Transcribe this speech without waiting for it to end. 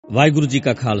ਵਾਹਿਗੁਰੂ ਜੀ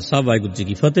ਕਾ ਖਾਲਸਾ, ਵਾਹਿਗੁਰੂ ਜੀ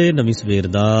ਕੀ ਫਤਿਹ। ਨਵੀਂ ਸਵੇਰ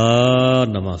ਦਾ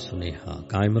ਨਵਾਂ ਸੁਨੇਹਾ।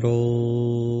 ਕਾਇਮ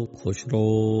ਰਹੋ, ਖੁਸ਼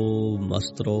ਰਹੋ,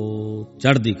 ਮਸਤ ਰਹੋ,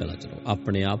 ਚੜ੍ਹਦੀ ਕਲਾ ਚ ਰਹੋ,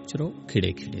 ਆਪਣੇ ਆਪ ਚ ਰਹੋ,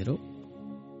 ਖਿੜੇ ਖਿੜੇ ਰਹੋ,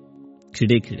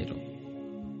 ਖਿੜੇ ਖਿੜੇ ਰਹੋ।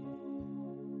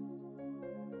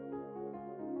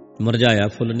 ਮੁਰਝਾਇਆ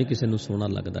ਫੁੱਲ ਨਹੀਂ ਕਿਸੇ ਨੂੰ ਸੋਹਣਾ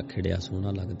ਲੱਗਦਾ, ਖਿੜਿਆ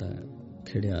ਸੋਹਣਾ ਲੱਗਦਾ ਹੈ।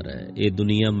 ਖਿੜਿਆ ਰਹੇ। ਇਹ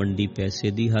ਦੁਨੀਆ ਮੰਡੀ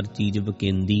ਪੈਸੇ ਦੀ, ਹਰ ਚੀਜ਼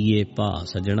ਵਿਕੇਂਦੀ ਏ ਭਾ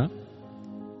ਸਜਣਾ।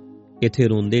 ਇੱਥੇ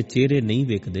ਰੋਂਦੇ ਚਿਹਰੇ ਨਹੀਂ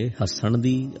ਵੇਖਦੇ, ਹੱਸਣ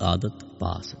ਦੀ ਆਦਤ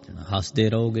ਪਾ ਸਜਣਾ। ਹੱਸਦੇ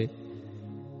ਰਹੋਗੇ,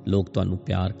 ਲੋਕ ਤੁਹਾਨੂੰ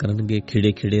ਪਿਆਰ ਕਰਨਗੇ,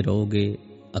 ਖਿੜੇ ਖਿੜੇ ਰਹੋਗੇ,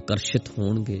 ਆਕਰਸ਼ਿਤ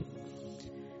ਹੋਣਗੇ।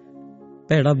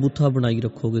 ਭੈੜਾ ਬੂਥਾ ਬਣਾਈ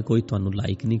ਰੱਖੋਗੇ, ਕੋਈ ਤੁਹਾਨੂੰ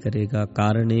ਲਾਈਕ ਨਹੀਂ ਕਰੇਗਾ।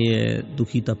 ਕਾਰਨ ਇਹ ਹੈ,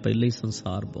 ਦੁਖੀ ਤਾਂ ਪਹਿਲਾਂ ਹੀ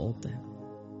ਸੰਸਾਰ ਬਹੁਤ ਹੈ।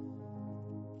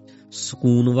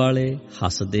 ਸਕੂਨ ਵਾਲੇ,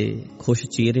 ਹੱਸਦੇ, ਖੁਸ਼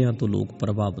ਚਿਹਰਿਆਂ ਤੋਂ ਲੋਕ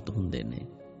ਪ੍ਰਭਾਵਿਤ ਹੁੰਦੇ ਨੇ,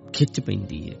 ਖਿੱਚ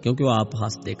ਪੈਂਦੀ ਹੈ, ਕਿਉਂਕਿ ਉਹ ਆਪ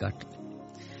ਹੱਸਦੇ ਘੱਟ।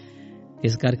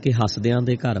 ਇਸ ਕਰਕੇ ਹੱਸਦਿਆਂ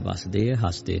ਦੇ ਘਰ ਵਸਦੇ ਆ।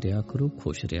 ਹੱਸਦੇ ਰਿਹਾ ਕਰੋ,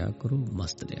 ਖੁਸ਼ ਰਿਹਾ ਕਰੋ,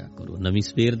 ਮਸਤ ਰਿਹਾ ਕਰੋ। ਨਵੀਂ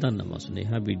ਸਵੇਰ ਦਾ ਨਵਾਂ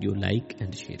ਸੁਨੇਹਾ। ਵੀਡੀਓ ਲਾਈਕ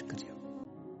ਐਂਡ ਸ਼ੇਅਰ ਕਰਿਓ।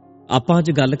 ਆਪਾਂ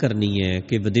ਅੱਜ ਗੱਲ ਕਰਨੀ ਹੈ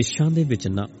ਕਿ ਵਿਦੇਸ਼ਾਂ ਦੇ ਵਿੱਚ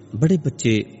ਨਾ ਬੜੇ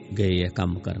ਬੱਚੇ ਗਏ ਆ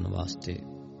ਕੰਮ ਕਰਨ ਵਾਸਤੇ।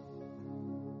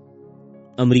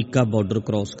 ਅਮਰੀਕਾ ਬਾਰਡਰ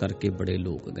ਕ੍ਰਾਸ ਕਰਕੇ ਬੜੇ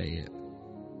ਲੋਕ ਗਏ ਆ।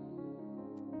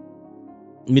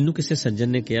 ਮੈਨੂੰ ਕਿਸੇ ਸੱਜਣ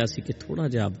ਨੇ ਕਿਹਾ ਸੀ ਕਿ ਥੋੜਾ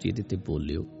ਜਿਹਾ ਆਪ ਜੀ ਇਹਦੇ ਤੇ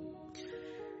ਬੋਲਿਓ,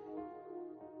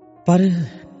 ਪਰ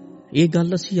ਇਹ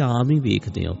ਗੱਲ ਅਸੀਂ ਆਮ ਹੀ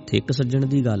ਵੇਖਦੇ ਹਾਂ। ਉੱਥੇ ਇੱਕ ਸੱਜਣ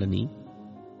ਦੀ ਗੱਲ ਨਹੀਂ,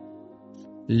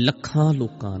 ਲੱਖਾਂ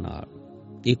ਲੋਕਾਂ ਨਾਲ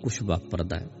ਇਹ ਕੁਛ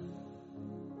ਵਾਪਰਦਾ ਹੈ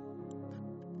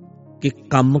ਕਿ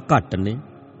ਕੰਮ ਘੱਟ ਨੇ।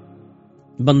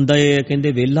 ਬੰਦਾ ਇਹ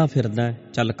ਕਹਿੰਦੇ ਵਿਹਲਾ ਫਿਰਦਾ ਹੈ,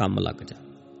 ਚੱਲ ਕੰਮ ਲੱਗ ਜਾ,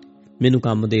 ਮੈਨੂੰ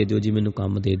ਕੰਮ ਦੇ ਦਿਓ ਜੀ, ਮੈਨੂੰ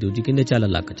ਕੰਮ ਦੇ ਦਿਓ ਜੀ। ਕਹਿੰਦੇ ਚੱਲ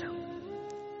ਲੱਗ ਜਾ,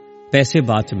 ਪੈਸੇ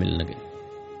ਬਾਅਦ ਚ ਮਿਲਣਗੇ।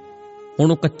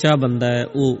 ਹੁਣ ਉਹ ਕੱਚਾ ਬੰਦਾ ਹੈ,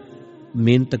 ਉਹ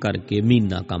ਮਿਹਨਤ ਕਰਕੇ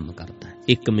ਮਹੀਨਾ ਕੰਮ ਕਰਦਾ ਹੈ,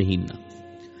 1 ਮਹੀਨਾ।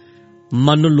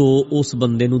 ਮੰਨ ਲਓ ਉਸ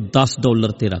ਬੰਦੇ ਨੂੰ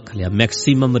 $10 ਤੇ ਰੱਖ ਲਿਆ।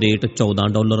 ਮੈਕਸੀਮਮ ਰੇਟ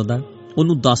 $14 ਦਾ,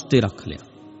 ਉਹਨੂੰ 10 ਤੇ ਰੱਖ ਲਿਆ।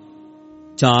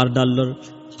 $4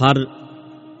 ਹਰ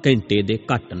ਘੰਟੇ ਦੇ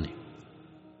ਘੱਟ ਨੇ।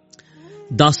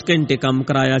 10 ਘੰਟੇ ਕੰਮ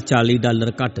ਕਰਾਇਆ,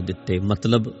 $40 ਘੱਟ ਦਿੱਤੇ,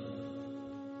 ਮਤਲਬ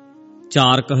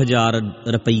 4,000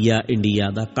 ਰੁਪਈਆ ਇੰਡੀਆ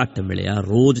ਦਾ ਘੱਟ ਮਿਲਿਆ।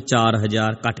 ਰੋਜ਼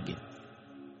 4,000 ਘੱਟ ਗਿਆ।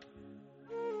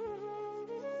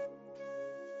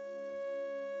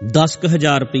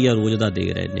 10,000 ਰੁਪਈਆ ਰੋਜ਼ ਦਾ ਦੇ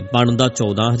ਰਹੇ ਨੇ। ਬਣਦਾ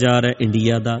 14,000 ਹੈ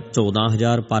ਇੰਡੀਆ ਦਾ।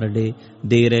 14,000 ਪਰ ਡੇ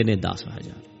ਦੇ ਰਹੇ ਨੇ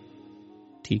 10,000।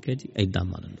 ਠੀਕ ਹੈ ਜੀ, ਏਦਾਂ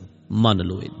ਮੰਨ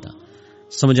ਲਓ ਏਦਾਂ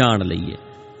ਸਮਝਾਉਣ ਲਈ ਹੈ।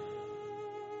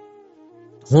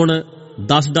 ਹੁਣ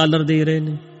 $10 ਦੇ ਰਹੇ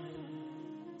ਨੇ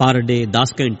ਪਰ ਡੇ।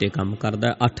 10 ਘੰਟੇ ਕੰਮ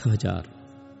ਕਰਦਾ, 8,000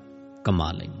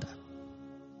 ਕਮਾ ਲੈਂਦਾ।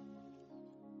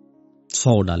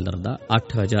 $100 ਦਾ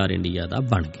 8,000 ਇੰਡੀਆ ਦਾ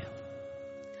ਬਣ ਗਿਆ।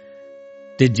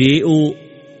 ਤੇ ਜੇ ਉਹ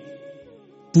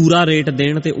ਪੂਰਾ ਰੇਟ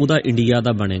ਦੇਣ ਤੇ ਉਹਦਾ ਇੰਡੀਆ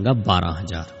ਦਾ ਬਣੇਗਾ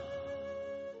 12,000।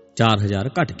 4,000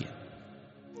 ਘੱਟ ਗਿਆ।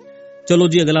 ਚਲੋ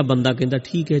ਜੀ, ਅਗਲਾ ਬੰਦਾ ਕਹਿੰਦਾ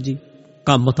ਠੀਕ ਹੈ ਜੀ,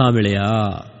 ਕੰਮ ਤਾਂ ਮਿਲਿਆ,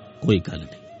 ਕੋਈ ਗੱਲ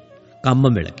ਨਹੀਂ, ਕੰਮ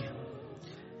ਮਿਲ ਗਿਆ।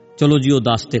 ਚਲੋ ਜੀ, ਉਹ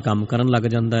 10 ਤੇ ਕੰਮ ਕਰਨ ਲੱਗ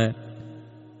ਜਾਂਦਾ ਹੈ।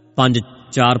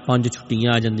 4-5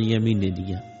 ਛੁੱਟੀਆਂ ਆ ਜਾਂਦੀਆਂ ਮਹੀਨੇ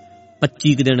ਦੀਆਂ।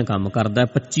 25 ਦਿਨ ਕੰਮ ਕਰਦਾ,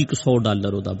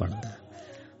 $2,500 ਉਹਦਾ ਬਣਦਾ।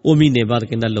 ਉਹ ਮਹੀਨੇ ਬਾਅਦ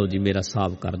ਕਹਿੰਦਾ ਲਓ ਜੀ ਮੇਰਾ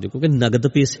ਹਿਸਾਬ ਕਰ ਦਿਓ, ਕਿਉਂਕਿ ਨਗਦ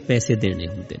ਪੈਸੇ ਦੇਣੇ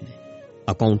ਹੁੰਦੇ ਨੇ।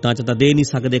 ਅਕਾਊਂਟਾਂ 'ਚ ਤਾਂ ਦੇ ਨਹੀਂ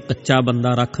ਸਕਦੇ, ਕੱਚਾ ਬੰਦਾ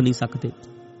ਰੱਖ ਨਹੀਂ ਸਕਦੇ।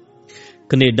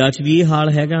 ਕੈਨੇਡਾ 'ਚ ਵੀ ਇਹ ਹਾਲ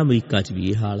ਹੈਗਾ, ਅਮਰੀਕਾ 'ਚ ਵੀ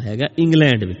ਇਹ ਹਾਲ ਹੈਗਾ,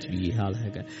 ਇੰਗਲੈਂਡ ਵਿੱਚ ਵੀ ਇਹ ਹਾਲ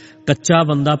ਹੈਗਾ। ਕੱਚਾ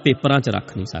ਬੰਦਾ ਪੇਪਰਾਂ 'ਚ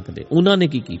ਰੱਖ ਨਹੀਂ ਸਕਦੇ। ਉਹਨਾਂ ਨੇ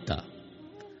ਕੀ ਕੀਤਾ,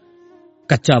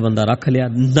 ਕੱਚਾ ਬੰਦਾ ਰੱਖ ਲਿਆ,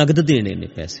 ਨਗਦ ਦੇਣੇ ਨੇ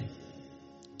ਪੈਸੇ,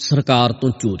 ਸਰਕਾਰ ਤੋਂ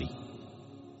ਚੋਰੀ।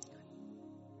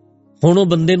 ਹੁਣ ਉਹ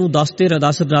ਬੰਦੇ ਨੂੰ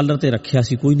 $10 ਤੇ ਰੱਖਿਆ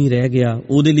ਸੀ, ਕੋਈ ਨਹੀਂ ਰਹਿ ਗਿਆ।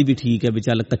 ਉਹਦੇ ਲਈ ਵੀ ਠੀਕ ਹੈ ਵੀ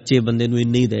ਚੱਲ ਕੱਚੇ ਬੰਦੇ ਨੂੰ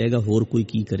ਇੰਨਾ ਹੀ ਦੇਗਾ, ਹੋਰ ਕੋਈ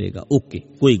ਕੀ ਕਰੇਗਾ। ਓਕੇ,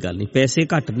 ਕੋਈ ਗੱਲ ਨਹੀਂ, ਪੈਸੇ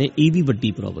ਘੱਟ ਨੇ, ਇਹ ਵੀ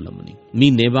ਵੱਡੀ ਪ੍ਰੋਬਲਮ ਨਹੀਂ।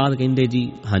 ਮਹੀਨੇ ਬਾਅਦ ਕਹਿੰਦੇ ਜੀ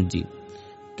ਹਾਂਜੀ,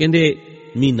 ਕਹਿੰਦੇ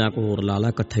ਮਹੀਨਾ ਕੋ ਹੋਰ ਲਾ ਲਾ,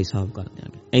 ਇਕੱਠਾ ਹਿਸਾਬ ਕਰ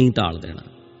ਦਿਆਂਗੇ, ਐਂ ਟਾਲ ਦੇਣਾ।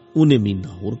 ਉਹਨੇ ਮਹੀਨਾ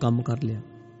ਹੋਰ ਕੰਮ ਕਰ ਲਿਆ।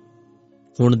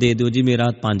 ਹੁਣ ਦੇ ਦਿਓ ਜੀ,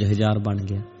 ਮੇਰਾ 5,000 ਬਣ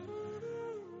ਗਿਆ।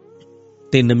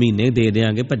 3 ਮਹੀਨੇ ਦੇ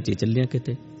ਦਿਆਂਗੇ, ਭੱਜੇ ਚੱਲਿਆ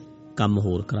ਕਿਤੇ, ਕੰਮ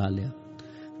ਹੋਰ ਕਰਾ ਲਿਆ।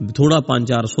 ਥੋੜਾ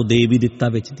 500-400 ਦੇ ਵੀ ਦਿੱਤਾ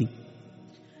ਵਿੱਚ ਦੀ।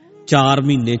 4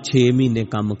 ਮਹੀਨੇ 6 ਮਹੀਨੇ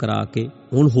ਕੰਮ ਕਰਾ ਕੇ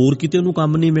ਹੁਣ ਹੋਰ ਕਿਤੇ ਉਹਨੂੰ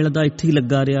ਕੰਮ ਨਹੀਂ ਮਿਲਦਾ, ਇੱਥੇ ਹੀ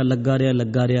ਲੱਗਾ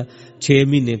ਰਿਹਾ। 6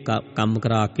 ਮਹੀਨੇ ਕੰਮ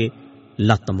ਕਰਾ ਕੇ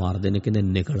ਲੱਤ ਮਾਰਦੇ ਨੇ, ਕਹਿੰਦੇ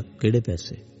ਨਿਕਲ। ਕਿਹੜੇ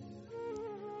ਪੈਸੇ?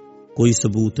 ਕੋਈ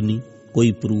ਸਬੂਤ ਨਹੀਂ,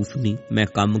 ਕੋਈ ਪ੍ਰੂਫ ਨਹੀਂ। ਮੈਂ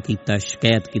ਕੰਮ ਕੀਤਾ,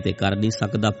 ਸ਼ਿਕਾਇਤ ਕਿਤੇ ਕਰ ਨਹੀਂ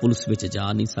ਸਕਦਾ, ਪੁਲਿਸ ਵਿੱਚ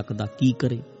ਜਾ ਨਹੀਂ ਸਕਦਾ, ਕੀ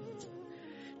ਕਰੇ?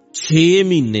 6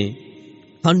 ਮਹੀਨੇ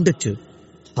ਠੰਡ 'ਚ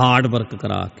ਹਾਰਡ ਵਰਕ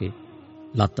ਕਰਾ ਕੇ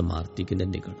ਲੱਤ ਮਾਰਤੀ, ਕਹਿੰਦੇ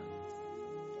ਨਿਕਲ।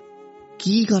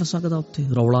 ਕੀ ਕਰ ਸਕਦਾ ਉੱਥੇ?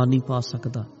 ਰੌਲਾ ਨਹੀਂ ਪਾ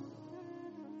ਸਕਦਾ,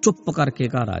 ਚੁੱਪ ਕਰਕੇ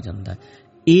ਘਰ ਆ ਜਾਂਦਾ।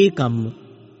 ਇਹ ਕੰਮ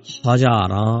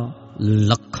ਹਜ਼ਾਰਾਂ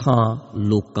ਲੱਖਾਂ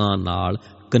ਲੋਕਾਂ ਨਾਲ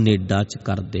ਕੈਨੇਡਾ 'ਚ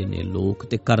ਕਰਦੇ ਨੇ ਲੋਕ।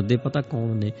 ਤੇ ਕਰਦੇ ਪਤਾ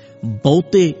ਕੌਣ ਨੇ?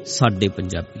 ਬਹੁਤੇ ਸਾਡੇ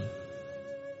ਪੰਜਾਬੀ।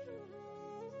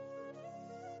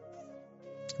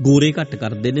 ਗੋਰੇ ਘੱਟ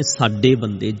ਕਰਦੇ ਨੇ, ਸਾਡੇ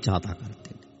ਬੰਦੇ ਜ਼ਿਆਦਾ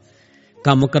ਕਰਦੇ ਨੇ।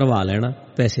 ਕੰਮ ਕਰਵਾ ਲੈਣਾ,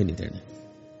 ਪੈਸੇ ਨਹੀਂ ਦੇਣੇ।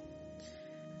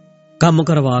 ਕੰਮ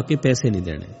ਕਰਵਾ ਕੇ ਪੈਸੇ ਨਹੀਂ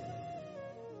ਦੇਣੇ।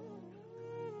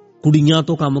 ਕੁੜੀਆਂ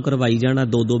ਤੋਂ ਕੰਮ ਕਰਵਾਈ ਜਾਣਾ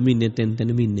 2-2 ਮਹੀਨੇ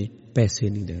 3-3 ਮਹੀਨੇ, ਪੈਸੇ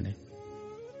ਨਹੀਂ ਦੇਣੇ।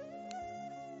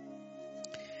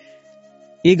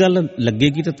 ਇਹ ਗੱਲ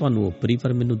ਲੱਗੇਗੀ ਤਾਂ ਤੁਹਾਨੂੰ ਉੱਪਰੀ,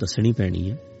 ਪਰ ਮੈਨੂੰ ਦੱਸਣੀ ਪੈਣੀ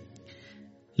ਹੈ।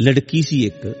 ਲੜਕੀ ਸੀ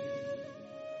ਇੱਕ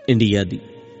ਇੰਡੀਆ ਦੀ,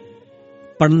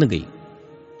 ਪੜ੍ਹਨ ਗਈ।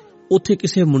 ਉੱਥੇ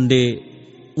ਕਿਸੇ ਮੁੰਡੇ,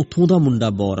 ਉੱਥੋਂ ਦਾ ਮੁੰਡਾ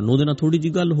ਬੋਰਨ, ਉਹਦੇ ਨਾਲ ਥੋੜ੍ਹੀ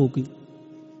ਜਿਹੀ ਗੱਲ ਹੋ ਗਈ।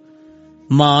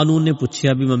 ਮਾਂ ਨੂੰ ਉਹਨੇ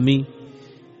ਪੁੱਛਿਆ ਵੀ ਮੰਮੀ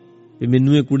ਵੀ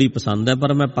ਮੈਨੂੰ ਇਹ ਕੁੜੀ ਪਸੰਦ ਹੈ,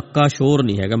 ਪਰ ਮੈਂ ਪੱਕਾ ਸ਼ੋਰ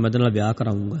ਨਹੀਂ ਹੈਗਾ, ਮੈਂ ਇਹਦੇ ਨਾਲ ਵਿਆਹ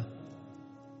ਕਰਾਊਂਗਾ,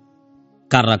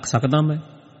 ਘਰ ਰੱਖ ਸਕਦਾ ਮੈਂ?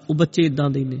 ਉਹ ਬੱਚੇ ਇਦਾਂ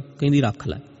ਦੇ ਨੇ। ਕਹਿੰਦੀ ਰੱਖ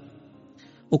ਲੈ।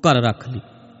 ਉਹ ਘਰ ਰੱਖ ਲਈ,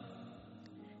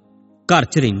 ਘਰ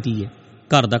 'ਚ ਰਹਿੰਦੀ ਹੈ,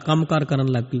 ਘਰ ਦਾ ਕੰਮ ਕਾਰ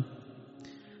ਕਰਨ ਲੱਗ ਗਈ।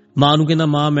 ਮਾਂ ਨੂੰ ਕਹਿੰਦਾ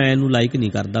ਮਾਂ ਮੈਂ ਇਹਨੂੰ ਲਾਈਕ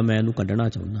ਨਹੀਂ ਕਰਦਾ, ਮੈਂ ਇਹਨੂੰ ਕੱਢਣਾ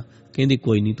ਚਾਹੁੰਦਾ। ਕਹਿੰਦੀ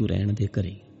ਕੋਈ ਨਹੀਂ, ਤੂੰ ਰਹਿਣ ਦੇ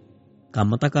ਘਰੇ,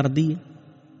 ਕੰਮ ਤਾਂ ਕਰਦੀ ਹੈ।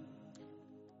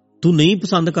 ਤੂੰ ਨਹੀਂ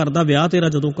ਪਸੰਦ ਕਰਦਾ, ਵਿਆਹ ਤੇਰਾ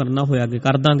ਜਦੋਂ ਕਰਨਾ ਹੋਇਆ ਕਿ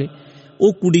ਕਰ ਦਾਂਗੇ।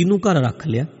 ਉਹ ਕੁੜੀ ਨੂੰ ਘਰ ਰੱਖ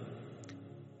ਲਿਆ,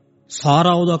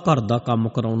 ਸਾਰਾ ਉਹਦਾ ਘਰ ਦਾ ਕੰਮ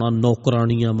ਕਰਾਉਣਾ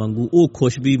ਨੌਕਰਾਣੀਆਂ ਵਾਂਗੂ। ਉਹ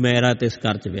ਖੁਸ਼ ਵੀ ਮੇਰਾ ਤੇ ਇਸ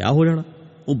ਘਰ 'ਚ ਵਿਆਹ ਹੋ ਜਾਣਾ।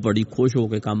 ਉਹ ਬੜੀ ਖੁਸ਼ ਹੋ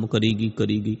ਕੇ ਕੰਮ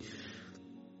ਕਰੀਗੀ।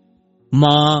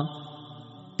 ਮਾਂ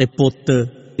ਤੇ ਪੁੱਤ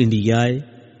ਇੰਡੀਆ ਏ,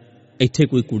 ਇੱਥੇ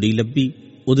ਕੋਈ ਕੁੜੀ ਲੱਭੀ,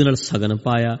 ਉਹਦੇ ਨਾਲ ਸਗਨ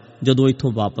ਪਾਇਆ। ਜਦੋਂ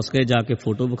ਇੱਥੋਂ ਵਾਪਸ ਗਏ, ਜਾ ਕੇ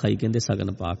ਫੋਟੋ ਵਿਖਾਈ, ਕਹਿੰਦੇ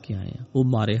ਸਗਨ ਪਾ ਕੇ ਆਏ ਆ। ਉਹ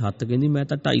ਮਾਰੇ ਹੱਥ, ਕਹਿੰਦੀ ਮੈਂ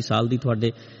ਤਾਂ 2.5 ਸਾਲ ਦੀ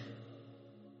ਤੁਹਾਡੇ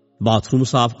ਬਾਥਰੂਮ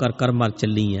ਸਾਫ਼ ਕਰ ਮਰ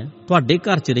ਚੱਲੀ ਐ। ਤੁਹਾਡੇ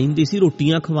ਘਰ 'ਚ ਰਹਿੰਦੀ ਸੀ,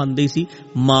 ਰੋਟੀਆਂ ਖਵਾਉਂਦੀ ਸੀ,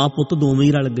 ਮਾਂ ਪੁੱਤ ਦੋਵੇਂ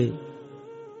ਹੀ ਰਲ ਗਏ।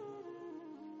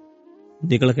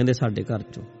 ਨਿਕਲ, ਕਹਿੰਦੇ ਸਾਡੇ ਘਰ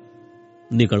 'ਚੋਂ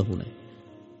ਨਿਕਲ ਹੁਣ,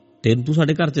 ਤੈਨੂੰ ਤੂੰ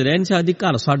ਸਾਡੇ ਘਰ 'ਚ ਰਹਿ ਨਹੀਂ ਸਕਦੀ,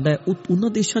 ਘਰ ਸਾਡਾ। ਉਹਨਾਂ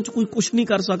ਦੇਸ਼ਾਂ 'ਚ ਕੋਈ ਕੁਛ ਨਹੀਂ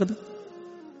ਕਰ ਸਕਦਾ।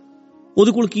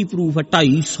 ਉਹਦੇ ਕੋਲ ਕੀ ਪ੍ਰੂਫ ਹੈ?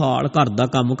 2.5 ਸਾਲ ਘਰ ਦਾ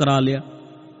ਕੰਮ ਕਰਾ ਲਿਆ,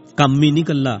 ਕੰਮ ਹੀ ਨਹੀਂ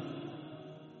ਕੱਲਾ।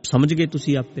 ਸਮਝ ਗਏ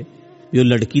ਤੁਸੀਂ ਆਪੇ ਵੀ ਉਹ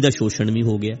ਲੜਕੀ ਦਾ ਸ਼ੋਸ਼ਣ ਵੀ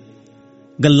ਹੋ ਗਿਆ।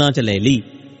 ਗੱਲਾਂ 'ਚ ਲੈ ਲਈ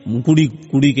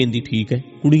ਕੁੜੀ ਕਹਿੰਦੀ ਠੀਕ ਹੈ।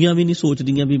 ਕੁੜੀਆਂ ਵੀ ਨਹੀਂ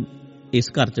ਸੋਚਦੀਆਂ ਵੀ ਇਸ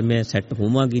ਘਰ 'ਚ ਮੈਂ ਸੈੱਟ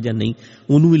ਹੋਵਾਂਗੀ ਜਾਂ ਨਹੀਂ।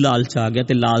 ਉਹਨੂੰ ਵੀ ਲਾਲਚ ਆ ਗਿਆ,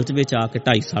 ਤੇ ਲਾਲਚ ਵਿੱਚ ਆ ਕੇ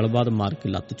 2.5 ਸਾਲ ਬਾਅਦ ਮਾਰ ਕੇ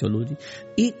ਲੱਤ। ਚਲੋ ਜੀ,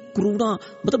 ਇਹ ਕਰੋੜਾਂ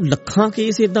ਮਤਲਬ ਲੱਖਾਂ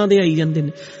ਕੇਸ ਇਦਾਂ ਦੇ ਆਈ ਜਾਂਦੇ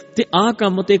ਨੇ। ਤੇ ਆਹ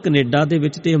ਕੰਮ ਤੇ ਕੈਨੇਡਾ ਦੇ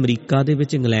ਵਿੱਚ ਤੇ ਅਮਰੀਕਾ ਦੇ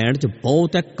ਵਿੱਚ, ਇੰਗਲੈਂਡ 'ਚ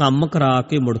ਬਹੁਤ ਹੈ। ਕੰਮ ਕਰਾ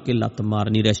ਕੇ ਮੁੜ ਕੇ ਲੱਤ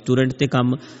ਮਾਰਨੀ। ਰੈਸਟੋਰੈਂਟ ਤੇ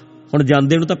ਕੰਮ, ਹੁਣ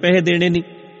ਜਾਂਦੇ ਨੂੰ ਤਾਂ ਪੈਸੇ ਦੇਣੇ ਨਹੀਂ,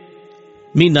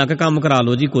 ਮਹੀਨਾ ਕੁ ਕੰਮ ਕਰਾ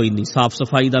ਲਓ ਜੀ, ਕੋਈ ਨਹੀਂ, ਸਾਫ਼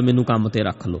ਸਫਾਈ ਦਾ ਮੈਨੂੰ ਕੰਮ ਤੇ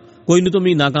ਰੱਖ ਲਓ, ਕੋਈ ਨਹੀਂ, ਤੂੰ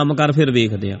ਮਹੀਨਾ ਕੰਮ ਕਰ ਫਿਰ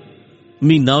ਵੇਖਦੇ ਆ।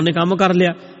 ਮਹੀਨਾ ਉਹਨੇ ਕੰਮ ਕਰ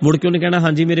ਲਿਆ, ਮੁੜ ਕੇ ਉਹਨੇ ਕਹਿਣਾ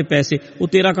ਹਾਂਜੀ ਮੇਰੇ ਪੈਸੇ। ਉਹ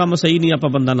ਤੇਰਾ ਕੰਮ ਸਹੀ ਨਹੀਂ, ਆਪਾਂ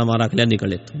ਬੰਦਾ ਨਵਾਂ ਰੱਖ ਲਿਆ,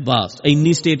 ਨਿਕਲ ਇੱਥੋਂ। ਬਸ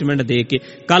ਇੰਨੀ ਸਟੇਟਮੈਂਟ ਦੇ ਕੇ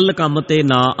ਕੱਲ ਕੰਮ ਤੇ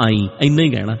ਨਾ ਆਈ, ਇੰਨਾ ਹੀ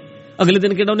ਕਹਿਣਾ। ਅਗਲੇ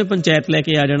ਦਿਨ ਕਿਹੜਾ ਉਹਨੇ ਪੰਚਾਇਤ ਲੈ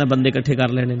ਕੇ ਆ ਜਾਣਾ, ਬੰਦੇ ਇਕੱਠੇ ਕਰ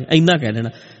ਲੈਣੇ ਨੇ, ਇੰਨਾ ਕਹਿ ਦੇਣਾ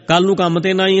ਕੱਲ ਨੂੰ ਕੰਮ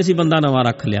ਤੇ ਨਾ ਆਈ, ਅਸੀਂ ਬੰਦਾ ਨਵਾਂ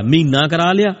ਰੱਖ ਲਿਆ। ਮਹੀਨਾ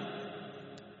ਕਰਾ ਲਿਆ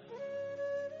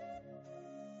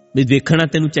ਵੀ ਵੇਖਣਾ,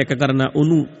 ਤੈਨੂੰ ਚੈੱਕ ਕਰਨਾ,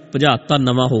 ਉਹਨੂੰ ਭਜਾਤਾ,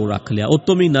 ਨਵਾਂ ਹੋਰ ਰੱਖ ਲਿਆ।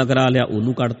 ਉਤੋਂ ਮਹੀਨਾ ਕਰਾ ਲਿਆ,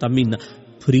 ਉਹਨੂੰ ਕੱਢਤਾ। ਮਹੀਨਾ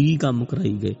ਫਰੀ ਕੰਮ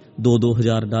ਕਰਾਈ ਗਏ,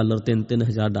 $2,000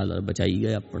 $3,000 ਬਚਾਈ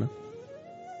ਗਏ ਆਪਣਾ।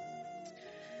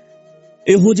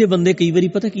 ਇਹੋ ਜਿਹੇ ਬੰਦੇ ਕਈ ਵਾਰੀ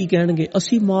ਪਤਾ ਕੀ ਕਹਿਣਗੇ,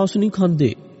 ਅਸੀਂ ਮਾंस ਨਹੀਂ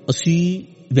ਖਾਂਦੇ, ਅਸੀਂ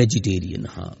ਵੈਜੀਟੇਰੀਅਨ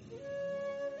ਹਾਂ।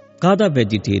 ਕਾਹਦਾ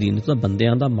ਵੈਜੀਟੇਰੀਅਨ? ਤਾਂ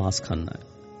ਬੰਦਿਆਂ ਦਾ ਮਾंस ਖਾਣਾ ਹੈ,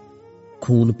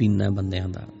 ਖੂਨ ਪੀਣਾ ਬੰਦਿਆਂ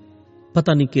ਦਾ।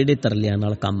 ਪਤਾ ਨਹੀਂ ਕਿਹੜੇ ਤਰਲਿਆਂ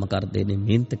ਨਾਲ ਕੰਮ ਕਰਦੇ ਨੇ,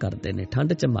 ਮਿਹਨਤ ਕਰਦੇ ਨੇ,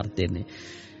 ਠੰਡ 'ਚ ਮਰਦੇ ਨੇ।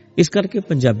 ਇਸ ਕਰਕੇ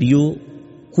ਪੰਜਾਬੀਓ,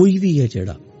 ਕੋਈ ਵੀ ਹੈ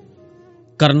ਜਿਹੜਾ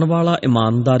ਕਰਨ ਵਾਲਾ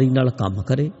ਇਮਾਨਦਾਰੀ ਨਾਲ ਕੰਮ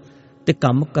ਕਰੇ, ਤੇ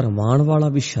ਕੰਮ ਕਰਵਾਉਣ ਵਾਲਾ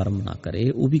ਵੀ ਸ਼ਰਮ ਨਾ ਕਰੇ,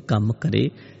 ਉਹ ਵੀ ਕੰਮ ਕਰੇ,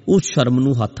 ਉਹ ਸ਼ਰਮ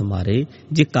ਨੂੰ ਹੱਥ ਮਾਰੇ।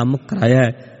 ਜੇ ਕੰਮ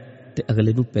ਕਰਾਇਆ ਤੇ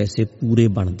ਅਗਲੇ ਨੂੰ ਪੈਸੇ ਪੂਰੇ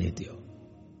ਬਣਦੇ ਦਿਓ।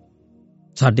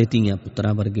 ਸਾਡੇ ਧੀਆਂ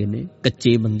ਪੁੱਤਰਾਂ ਵਰਗੇ ਨੇ,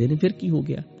 ਕੱਚੇ ਬੰਦੇ ਨੇ, ਫਿਰ ਕੀ ਹੋ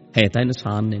ਗਿਆ, ਹੈ ਤਾਂ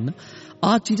ਇਨਸਾਨ ਨੇ ਨਾ।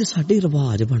 ਆਹ ਚੀਜ਼ ਸਾਡੇ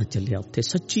ਰਿਵਾਜ ਬਣ ਚੱਲਿਆ। ਉੱਥੇ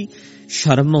ਸੱਚੀ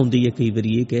ਸ਼ਰਮ ਆਉਂਦੀ ਹੈ ਕਈ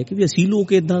ਵਾਰੀ ਇਹ ਕਹਿ ਕੇ ਵੀ ਅਸੀਂ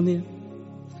ਲੋਕ ਏਦਾਂ ਦੇ ਆ,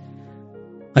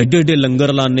 ਐਡੇ ਐਡੇ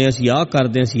ਲੰਗਰ ਲਾਉਂਦੇ, ਅਸੀਂ ਆਹ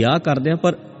ਕਰਦੇ ਹਾਂ, ਅਸੀਂ ਆਹ ਕਰਦੇ ਹਾਂ।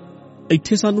 ਪਰ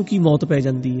ਇੱਥੇ ਸਾਨੂੰ ਕੀ ਮੌਤ ਪੈ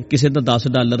ਜਾਂਦੀ ਹੈ ਕਿਸੇ ਦਾ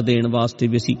 $10 ਦੇਣ ਵਾਸਤੇ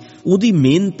ਵੀ। ਅਸੀਂ ਉਹਦੀ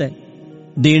ਮਿਹਨਤ ਹੈ,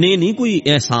 ਦੇਣੇ ਨਹੀਂ, ਕੋਈ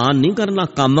ਅਹਿਸਾਨ ਨਹੀਂ ਕਰਨਾ।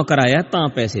 ਕੰਮ ਕਰਾਇਆ ਤਾਂ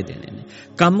ਪੈਸੇ ਦੇਣੇ ਨੇ,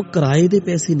 ਕੰਮ ਕਿਰਾਏ ਦੇ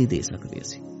ਪੈਸੇ ਨਹੀਂ ਦੇ ਸਕਦੇ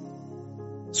ਅਸੀਂ।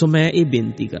 ਸੋ ਮੈਂ ਇਹ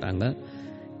ਬੇਨਤੀ ਕਰਾਂਗਾ,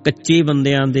 ਕੱਚੇ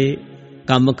ਬੰਦਿਆਂ ਦੇ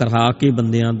ਕੰਮ ਕਰਾ ਕੇ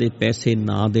ਬੰਦਿਆਂ ਦੇ ਪੈਸੇ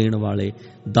ਨਾ ਦੇਣ ਵਾਲੇ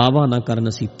ਦਾਵਾ ਨਾ ਕਰਨ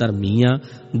ਅਸੀਂ ਧਰਮੀ ਆ।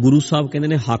 ਗੁਰੂ ਸਾਹਿਬ ਕਹਿੰਦੇ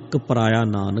ਨੇ ਹੱਕ ਪਰਾਇਆ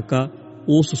ਨਾਨਕਾ,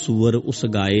 ਉਸ ਸੂਰ ਉਸ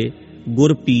ਗਾਏ,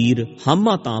 ਗੁਰ ਪੀਰ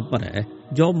ਹਾਮਾ ਤਾਂ ਭਰੈ,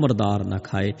 ਜੋ ਮਰਦਾਰ ਨਾ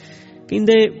ਖਾਏ।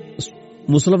 ਕਹਿੰਦੇ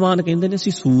ਮੁਸਲਮਾਨ ਕਹਿੰਦੇ ਨੇ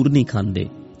ਅਸੀਂ ਸੂਰ ਨਹੀਂ ਖਾਂਦੇ,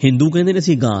 ਹਿੰਦੂ ਕਹਿੰਦੇ ਨੇ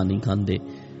ਅਸੀਂ ਗਾਂ ਨਹੀਂ ਖਾਂਦੇ।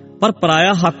 ਪਰ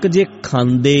ਪਰਾਇਆ ਹੱਕ ਜੇ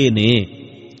ਖਾਂਦੇ ਨੇ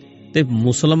ਤੇ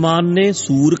ਮੁਸਲਮਾਨ ਨੇ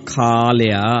ਸੂਰ ਖਾ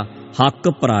ਲਿਆ, ਹੱਕ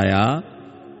ਪਰਾਇਆ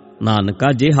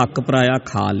ਨਾਨਕਾ, ਜੇ ਹੱਕ ਪਰਾਇਆ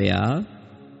ਖਾ ਲਿਆ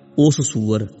ਉਸ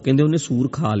ਸੂਰ, ਕਹਿੰਦੇ ਉਹਨੇ ਸੂਰ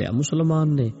ਖਾ ਲਿਆ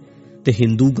ਮੁਸਲਮਾਨ ਨੇ। ਤੇ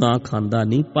ਹਿੰਦੂ ਗਾਂ ਖਾਂਦਾ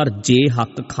ਨਹੀਂ, ਪਰ ਜੇ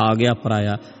ਹੱਕ ਖਾ ਗਿਆ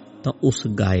ਪਰਾਇਆ ਤਾਂ ਉਸ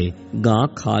ਗਾਏ, ਗਾਂ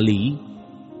ਖਾ ਲਈ।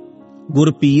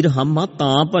 ਗੁਰਪੀਰ ਹਮਾ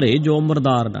ਤਾਂ ਭਰੇ, ਜੋ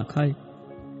ਮੁਰਦਾਰ ਨਾ ਖਾਏ।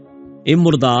 ਇਹ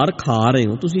ਮੁਰਦਾਰ ਖਾ ਰਹੇ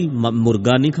ਹੋ ਤੁਸੀਂ,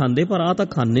 ਮੁਰਗਾ ਨਹੀਂ ਖਾਂਦੇ, ਪਰ ਆਹ ਤਾਂ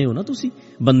ਖਾਂਦੇ ਹੋ ਨਾ ਤੁਸੀਂ।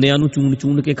 ਬੰਦਿਆਂ ਨੂੰ ਚੂਣ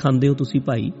ਚੂਣ ਕੇ ਖਾਂਦੇ ਹੋ ਤੁਸੀਂ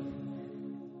ਭਾਈ,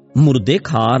 ਮੁਰਦੇ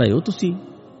ਖਾ ਰਹੇ ਹੋ ਤੁਸੀਂ।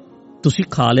 ਤੁਸੀਂ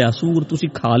ਖਾ ਲਿਆ ਸੂਰ, ਤੁਸੀਂ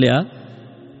ਖਾ ਲਿਆ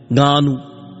ਗਾਂ ਨੂੰ।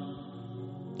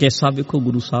 ਕੈਸਾ ਵੇਖੋ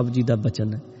ਗੁਰੂ ਸਾਹਿਬ ਜੀ ਦਾ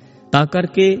ਬਚਨ ਹੈ। ਤਾਂ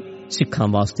ਕਰਕੇ ਸਿੱਖਾਂ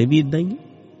ਵਾਸਤੇ ਵੀ ਇੱਦਾਂ ਹੀ ਹੈ।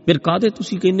 ਫਿਰ ਕਾਹਦੇ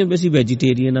ਤੁਸੀਂ ਕਹਿੰਦੇ ਵੀ ਅਸੀਂ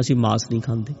ਵੈਜੀਟੇਰੀਅਨ, ਅਸੀਂ ਮਾਸ ਨਹੀਂ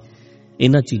ਖਾਂਦੇ।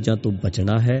 ਇਹਨਾਂ ਚੀਜ਼ਾਂ ਤੋਂ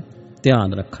ਬਚਣਾ ਹੈ,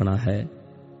 ਧਿਆਨ ਰੱਖਣਾ ਹੈ,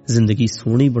 ਜ਼ਿੰਦਗੀ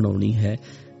ਸੋਹਣੀ ਬਣਾਉਣੀ ਹੈ।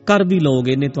 ਕਰ ਵੀ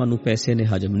ਲਓਗੇ ਨੇ ਤੁਹਾਨੂੰ ਪੈਸੇ ਨੇ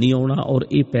ਹਜਮ ਨਹੀਂ ਆਉਣਾ, ਔਰ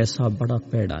ਇਹ ਪੈਸਾ ਬੜਾ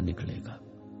ਭੈੜਾ ਨਿਕਲੇਗਾ,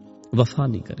 ਵਫਾ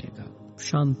ਨਹੀਂ ਕਰੇਗਾ,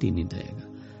 ਸ਼ਾਂਤੀ ਨਹੀਂ ਦੇਗਾ,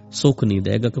 ਸੁੱਖ ਨਹੀਂ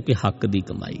ਦੇਗਾ, ਕਿਉਂਕਿ ਹੱਕ ਦੀ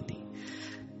ਕਮਾਈ ਦੀ।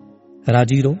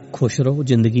 ਰਾਜੀ ਰਹੋ, ਖੁਸ਼ ਰਹੋ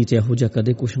ਜ਼ਿੰਦਗੀ 'ਚ। ਇਹੋ ਜਿਹਾ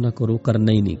ਕਦੇ ਕੁਛ ਨਾ ਕਰੋ,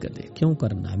 ਕਰਨਾ ਹੀ ਨਹੀਂ ਕਦੇ। ਕਿਉਂ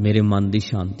ਕਰਨਾ? ਮੇਰੇ ਮਨ ਦੀ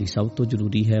ਸ਼ਾਂਤੀ ਸਭ ਤੋਂ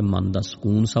ਜ਼ਰੂਰੀ ਹੈ, ਮਨ ਦਾ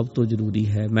ਸਕੂਨ ਸਭ ਤੋਂ ਜ਼ਰੂਰੀ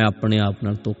ਹੈ। ਮੈਂ ਆਪਣੇ ਆਪ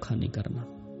ਨਾਲ ਧੋਖਾ ਨਹੀਂ ਕਰਨਾ,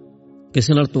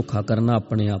 ਕਿਸੇ ਨਾਲ ਧੋਖਾ ਕਰਨਾ,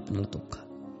 ਆਪਣੇ ਆਪ ਨਾਲ ਧੋਖਾ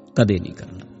ਕਦੇ ਨਹੀਂ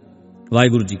ਕਰਨਾ।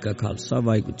 ਵਾਹਿਗੁਰੂ ਜੀ ਕਾ ਖਾਲਸਾ,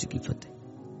 ਵਾਹਿਗੁਰੂ ਜੀ ਕੀ ਫਤਿਹ।